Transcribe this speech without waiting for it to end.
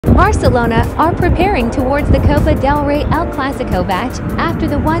Barcelona are preparing towards the Copa del Rey El Clasico match after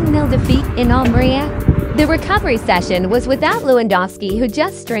the 1-0 defeat in Almería. The recovery session was without Lewandowski, who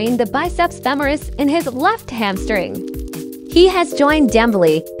just strained the biceps femoris in his left hamstring. He has joined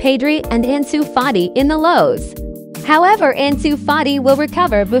Dembélé, Pedri and Ansu Fati in the lows. However, Ansu Fati will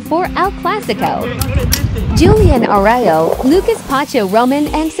recover before El Clasico. Julian Araujo, Pocho, Roman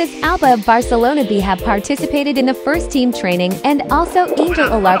and Txus Alba of Barcelona B have participated in the first-team training, and also Angel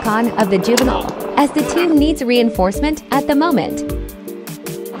Alarcón of the juvenile, as the team needs reinforcement at the moment.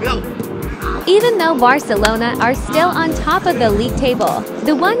 Even though Barcelona are still on top of the league table,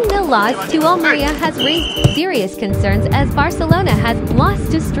 the 1-0 loss to Almería has raised serious concerns as Barcelona has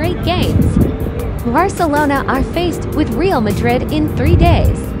lost 2 straight games. Barcelona are faced with Real Madrid in 3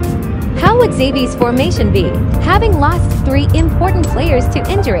 days. How would Xavi's formation be, having lost 3 important players to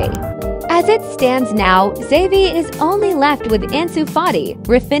injury? As it stands now, Xavi is only left with Ansu Fati,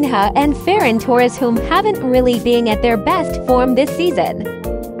 Rafinha and Ferran Torres, whom haven't really been at their best form this season.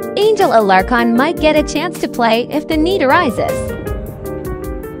 Angel Alarcón might get a chance to play if the need arises.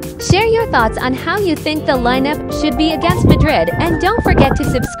 Share your thoughts on how you think the lineup should be against Madrid, and don't forget to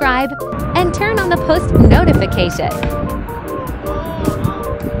subscribe and turn on the post notification.